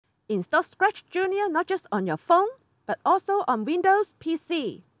Install Scratchjr not just on your phone, but also on Windows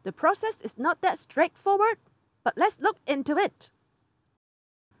PC. The process is not that straightforward, but let's look into it.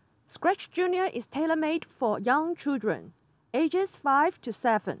 Scratchjr is tailor-made for young children, ages 5 to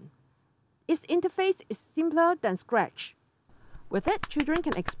 7. Its interface is simpler than Scratch. With it, children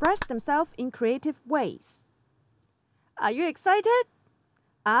can express themselves in creative ways. Are you excited?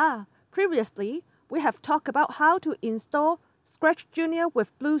 Previously, we have talked about how to install Scratchjr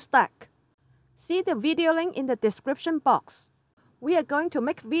with BlueStacks. See the video link in the description box. We are going to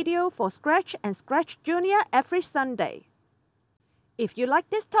make video for Scratch and Scratchjr every Sunday. If you like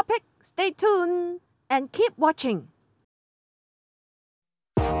this topic, stay tuned and keep watching.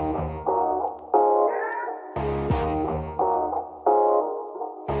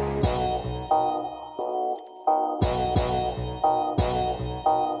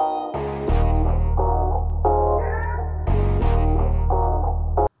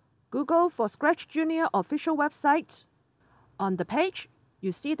 Google for Scratchjr official website. On the page,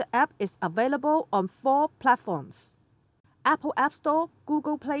 you see the app is available on 4 platforms: Apple App Store,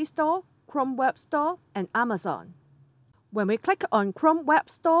 Google Play Store, Chrome Web Store, and Amazon. When we click on Chrome Web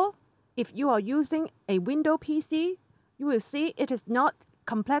Store, if you are using a Windows PC, you will see it is not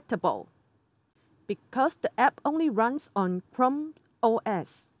compatible because the app only runs on Chrome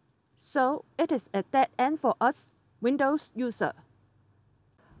OS. So it is a dead end for us Windows user.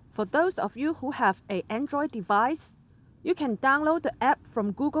 For those of you who have an Android device, you can download the app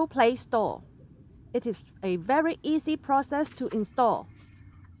from Google Play Store. It is a very easy process to install.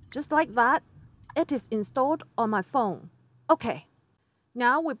 Just like that, it is installed on my phone. Okay,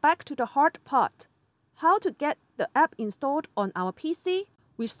 now we're back to the hard part. How to get the app installed on our PC?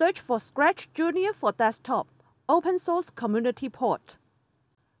 We search for Scratchjr for desktop, open source community port.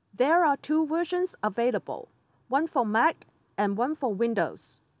 There are 2 versions available, one for Mac and one for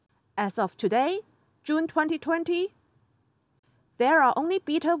Windows. As of today, June 2020, there are only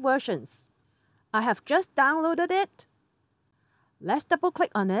beta versions. I have just downloaded it. Let's double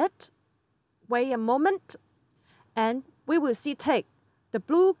click on it. Wait a moment, and we will see tick, the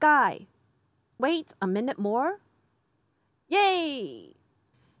blue guy. Wait a minute more. Yay!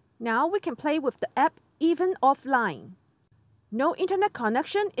 Now we can play with the app even offline. No internet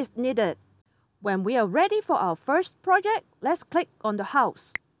connection is needed. When we are ready for our first project, let's click on the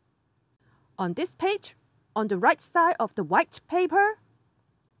house. On this page, on the right side of the white paper,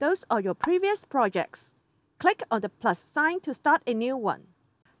 those are your previous projects. Click on the plus sign to start a new one.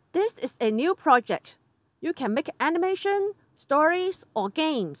 This is a new project. You can make animation, stories, or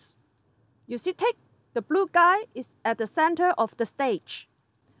games. You see tick, the blue guy is at the center of the stage.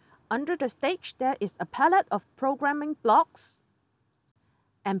 Under the stage, there is a palette of programming blocks.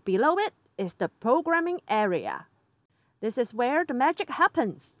 And below it is the programming area. This is where the magic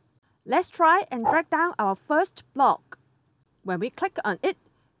happens. Let's try and drag down our first block. When we click on it,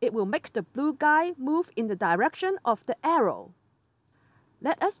 it will make the blue guy move in the direction of the arrow.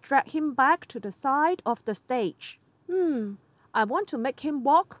 Let us drag him back to the side of the stage. I want to make him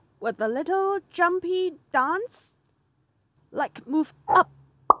walk with a little jumpy dance. Like move up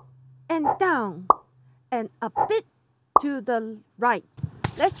and down and a bit to the right.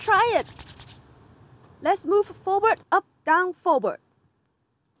 Let's try it. Let's move forward, up, down, forward.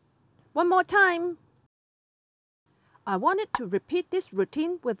 One more time. I wanted to repeat this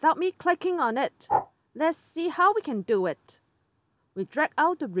routine without me clicking on it. Let's see how we can do it. We drag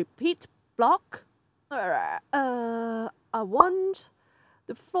out the repeat block. I want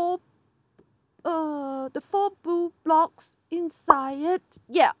the 4 blue blocks inside it.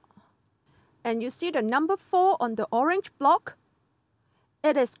 Yeah. And you see the number 4 on the orange block?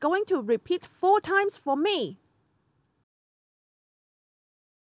 It is going to repeat 4 times for me.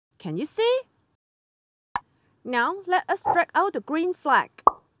 Can you see? Now let us drag out the green flag.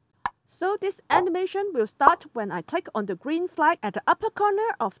 So this animation will start when I click on the green flag at the upper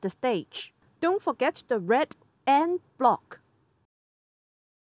corner of the stage. Don't forget the red end block.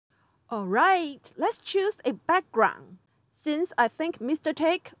 Alright, let's choose a background. Since I think Mr.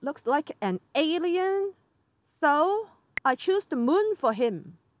 Take looks like an alien, so I choose the moon for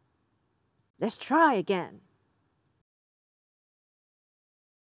him. Let's try again.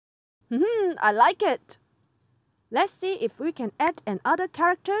 I like it. Let's see if we can add another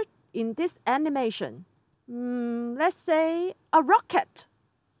character in this animation. Let's say a rocket.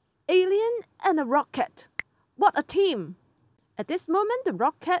 Alien and a rocket. What a team! At this moment, the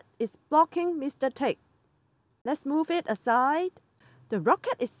rocket is blocking Mr. Tick. Let's move it aside. The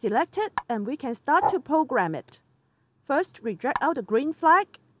rocket is selected and we can start to program it. First, we drag out the green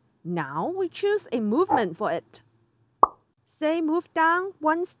flag. Now we choose a movement for it. Say move down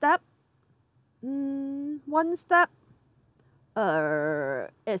one step. One step.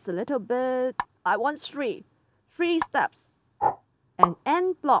 It's a little bit. I want three. 3 steps. An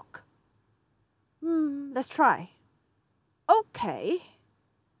end block. Let's try. Okay.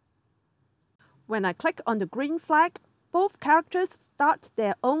 When I click on the green flag, both characters start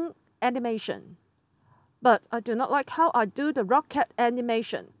their own animation. But I do not like how I do the rocket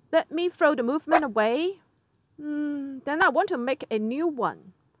animation. Let me throw the movement away. Then I want to make a new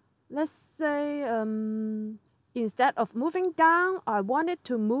one. Let's say, instead of moving down, I want it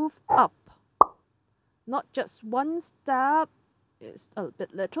to move up. Not just 1 step. It's a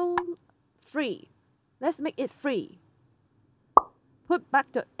bit little. 3. Let's make it 3. Put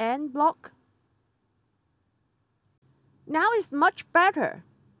back the end block. Now it's much better.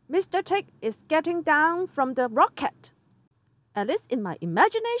 Mr. Tick is getting down from the rocket. At least in my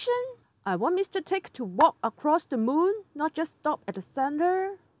imagination, I want Mr. Tick to walk across the moon, not just stop at the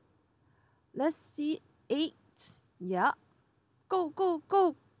center. Let's see, 8. Yeah. Go, go,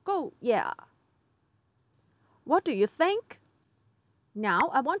 go, go. Yeah. What do you think? Now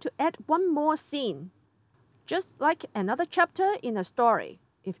I want to add one more scene. Just like another chapter in a story,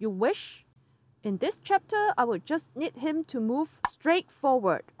 if you wish. In this chapter, I would just need him to move straight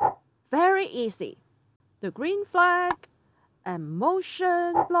forward. Very easy. The green flag and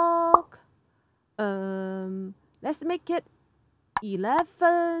motion block. Let's make it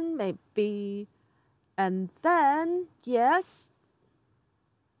 11 maybe. And then, yes.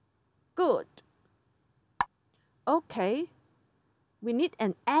 Good. Okay. We need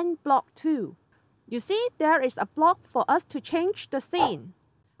an end block too. You see, there is a block for us to change the scene.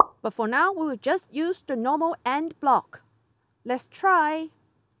 But for now, we will just use the normal end block. Let's try.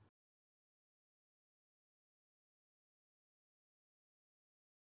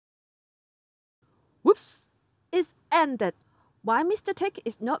 Whoops! It's ended. Why Mr. Tick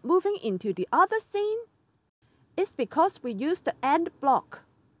is not moving into the other scene? It's because we used the end block.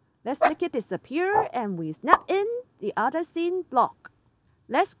 Let's make it disappear and we snap in the other scene block.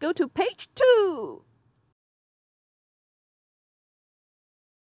 Let's go to page 2.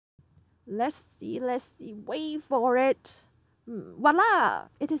 Let's see, wait for it. Voila,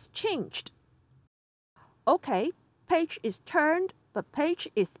 it is changed. Okay, page is turned, but page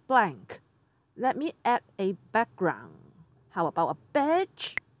is blank. Let me add a background. How about a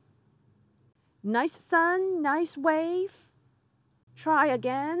beach? Nice sun, nice wave. Try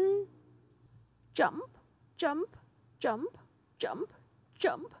again. Jump, jump, jump, jump,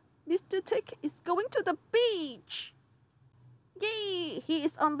 jump. Mr. Tick is going to the beach. Yay, he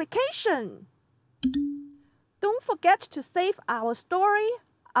is on vacation. Don't forget to save our story,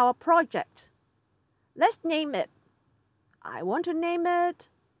 our project. Let's name it. I want to name it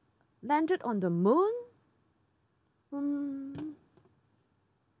Landed on the Moon.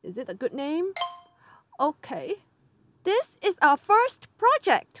 Is it a good name? Okay. This is our first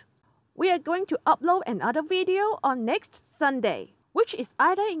project. We are going to upload another video on next Sunday, which is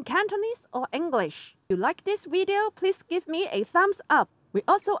either in Cantonese or English. If you like this video, please give me a thumbs up. We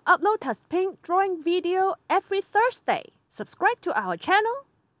also upload Tasping drawing video every Thursday. Subscribe to our channel.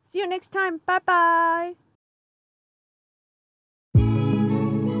 See you next time. Bye bye.